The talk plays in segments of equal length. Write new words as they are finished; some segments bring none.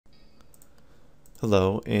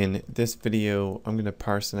Hello, in this video I'm going to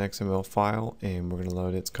parse an XML file and we're going to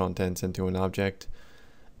load its contents into an object,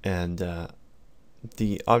 and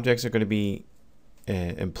the objects are going to be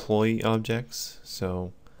employee objects.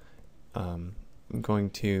 So I'm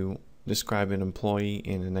going to describe an employee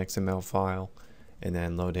in an XML file and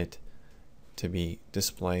then load it to be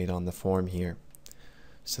displayed on the form here.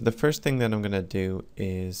 So the first thing that I'm going to do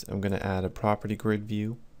is I'm going to add a property grid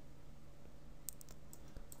view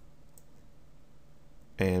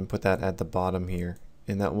and put that at the bottom here,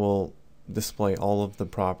 and that will display all of the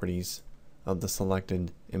properties of the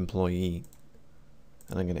selected employee.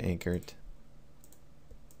 And I'm going to anchor it.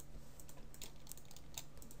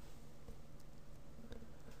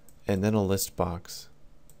 And then a list box,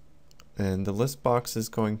 and the list box is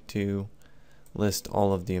going to list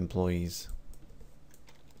all of the employees,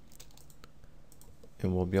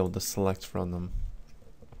 and we'll be able to select from them.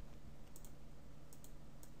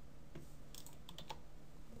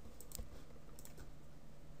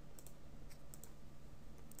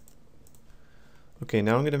 Okay,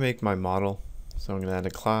 now I'm going to make my model. So I'm going to add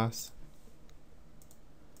a class,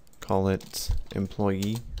 call it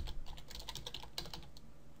employee,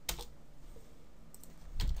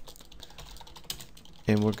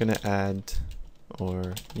 and we're going to add,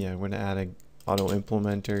 we're going to add an auto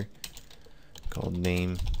implementer called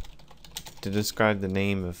name to describe the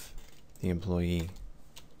name of the employee.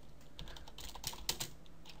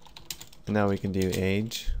 And now we can do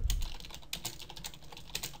age.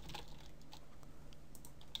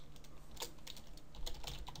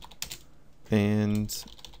 And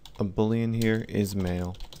a boolean here is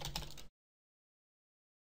male.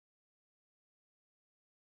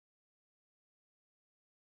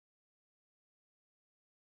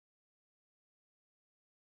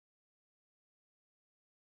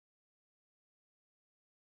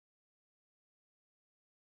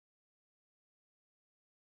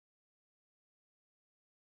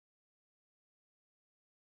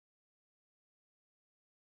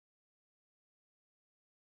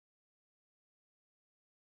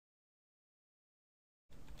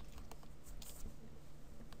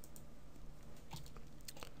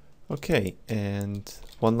 Okay, and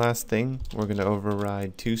one last thing, we're going to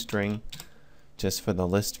override toString just for the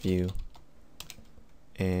list view,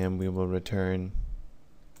 and we will return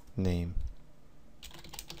name.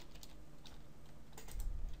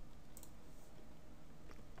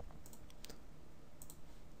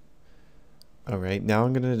 Alright, now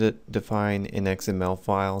I'm going to define an XML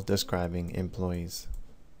file describing employees.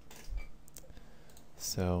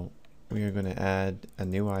 So we are going to add a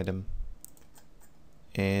new item,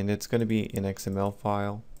 and it's going to be an XML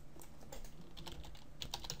file,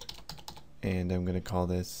 and I'm going to call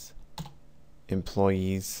this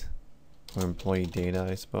employees, or employee data,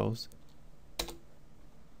 I suppose.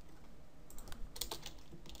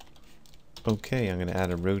 Okay, I'm going to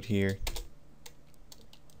add a root here,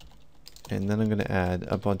 and then I'm going to add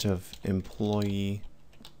a bunch of employee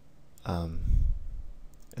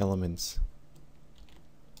elements.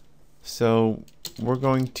 So we're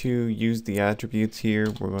going to use the attributes here.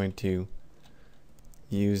 We're going to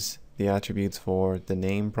use the attributes for the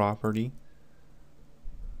name property,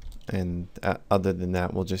 and other than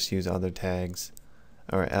that we'll just use other tags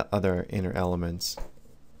or other inner elements.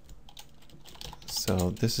 So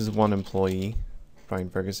this is one employee, Brian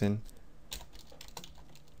Ferguson,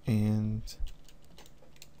 and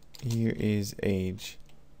here is age.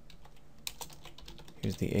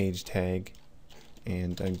 Here's the age tag,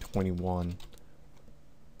 and I'm 21.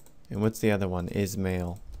 And what's the other one? Is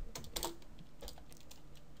male.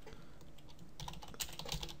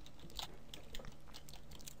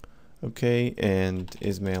 Okay, and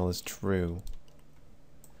is male is true.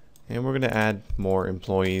 And we're going to add more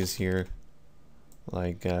employees here,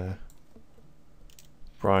 like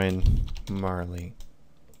Brian Marley,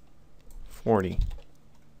 40,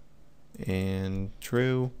 and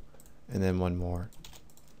true, and then one more.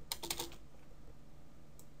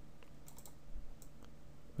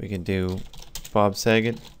 We can do Bob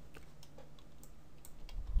Saget,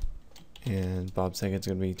 and Bob Saget's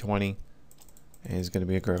going to be 20, and he's going to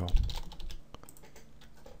be a girl.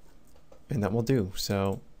 And that will do.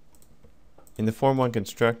 So in the form1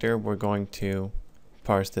 constructor, we're going to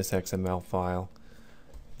parse this XML file.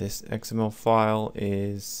 This XML file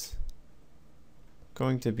is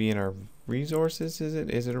going to be in our resources. Is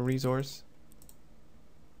it a resource?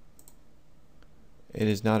 It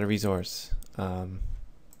is not a resource.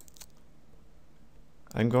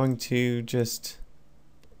 I'm going to just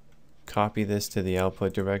copy this to the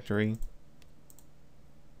output directory.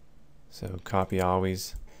 So copy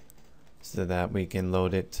always, so that we can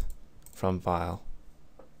load it from file.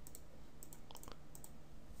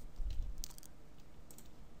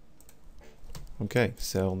 Okay,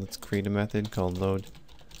 so let's create a method called load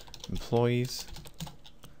employees.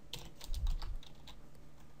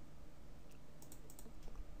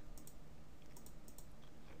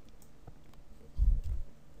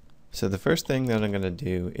 So the first thing that I'm going to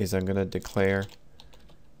do is I'm going to declare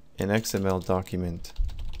an XML document.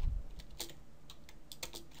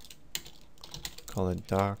 Call it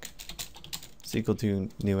doc. It's equal to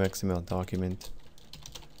new XML document.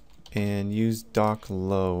 And use doc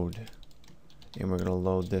load. And we're going to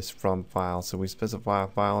load this from file. So we specify a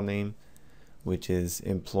file name, which is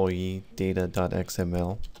employee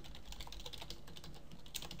data.xml.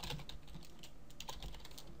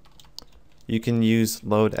 You can use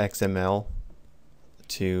load XML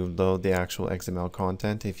to load the actual XML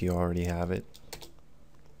content if you already have it.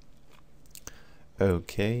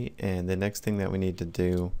 Okay, and the next thing that we need to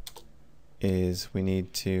do is we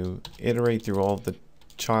need to iterate through all of the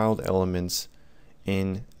child elements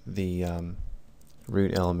in the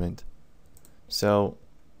root element. So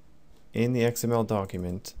in the XML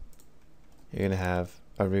document, you're going to have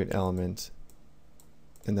a root element,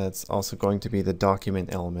 and that's also going to be the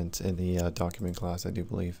document element in the document class, I do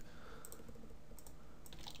believe.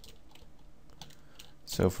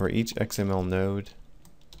 So for each XML node,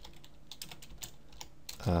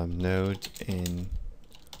 node in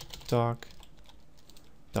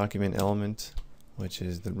document element, which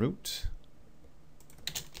is the root,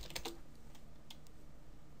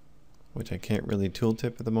 which I can't really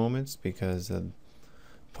tooltip at the moment because of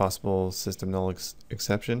possible system null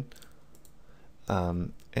exception.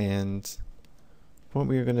 And what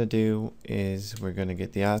we're going to do is we're going to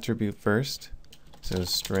get the attribute first. So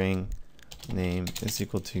string name is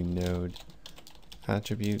equal to node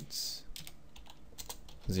attributes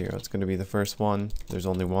 0. It's going to be the first one. There's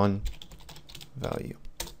only one value.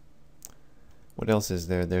 What else is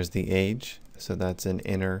there? There's the age. So that's an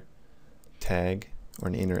inner tag or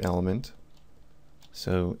an inner element.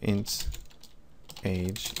 So int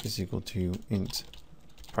age is equal to int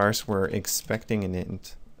parse. We're expecting an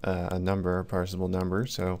int, a number, a parsable number.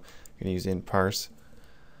 So we're going to use int parse.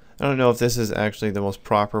 I don't know if this is actually the most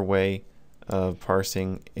proper way of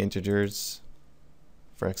parsing integers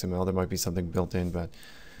for XML. There might be something built in, but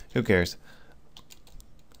who cares?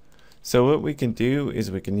 So what we can do is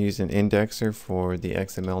we can use an indexer for the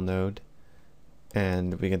XML node,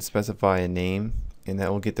 and we can specify a name, and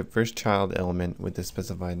that will get the first child element with the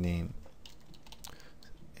specified name.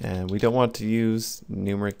 And we don't want to use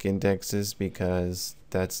numeric indexes because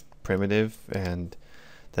that's primitive, and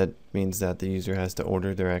that means that the user has to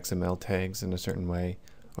order their XML tags in a certain way,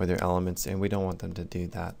 or their elements, and we don't want them to do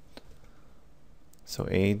that. So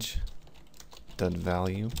age.value,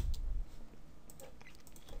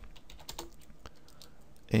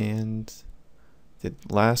 and the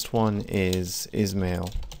last one is ismail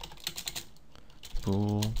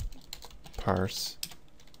bool parse.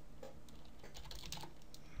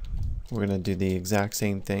 We're going to do the exact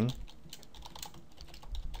same thing.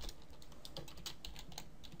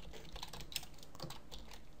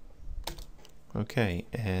 Okay,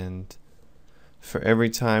 and for every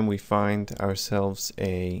time we find ourselves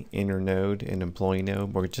a inner node, an employee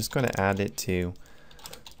node, we're just going to add it to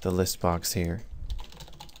the list box here.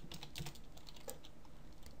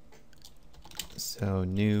 So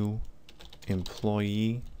new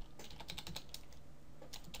employee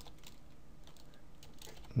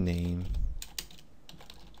name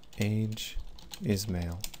age is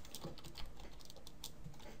male.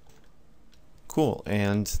 Cool.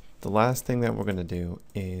 And the last thing that we're going to do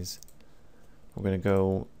is we're going to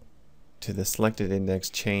go to the selected index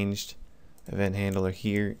changed event handler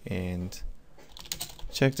here and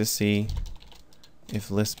check to see if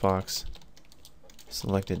listbox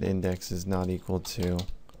selected index is not equal to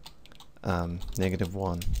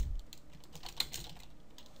 -1.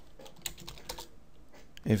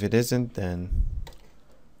 If it isn't, then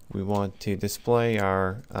we want to display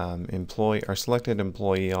our our selected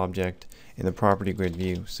employee object in the property grid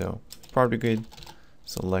view. So property grid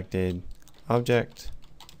selected object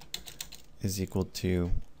is equal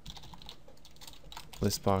to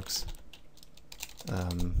listbox. I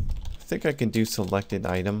think I can do selected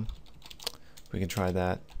item. We can try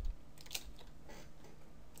that.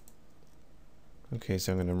 Okay,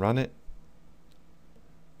 so I'm going to run it,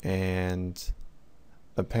 and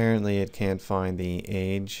apparently it can't find the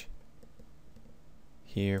age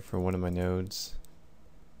here for one of my nodes.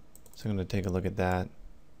 So I'm going to take a look at that.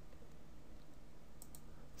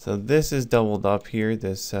 So this is doubled up here,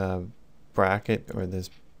 this bracket, or this,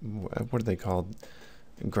 what are they called?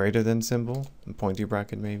 Greater than symbol, pointy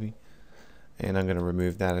bracket maybe. And I'm going to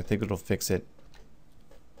remove that. I think it'll fix it.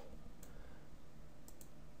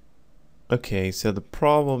 Okay, so the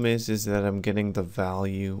problem is that I'm getting the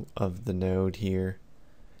value of the node here,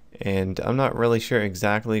 and I'm not really sure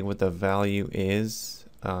exactly what the value is,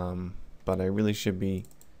 but I really should be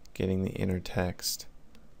getting the inner text.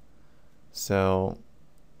 So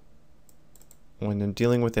when I'm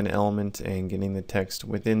dealing with an element and getting the text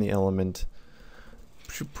within the element,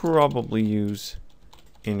 I should probably use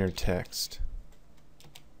inner text.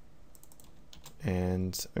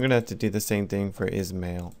 And I'm gonna have to do the same thing for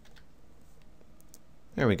ismail.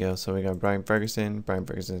 There we go. So we got Brian Ferguson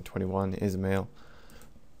 21, ismail.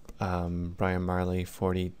 Brian Marley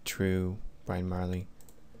 40, true, Brian Marley.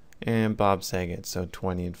 And Bob Saget, so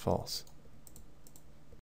 20 and false.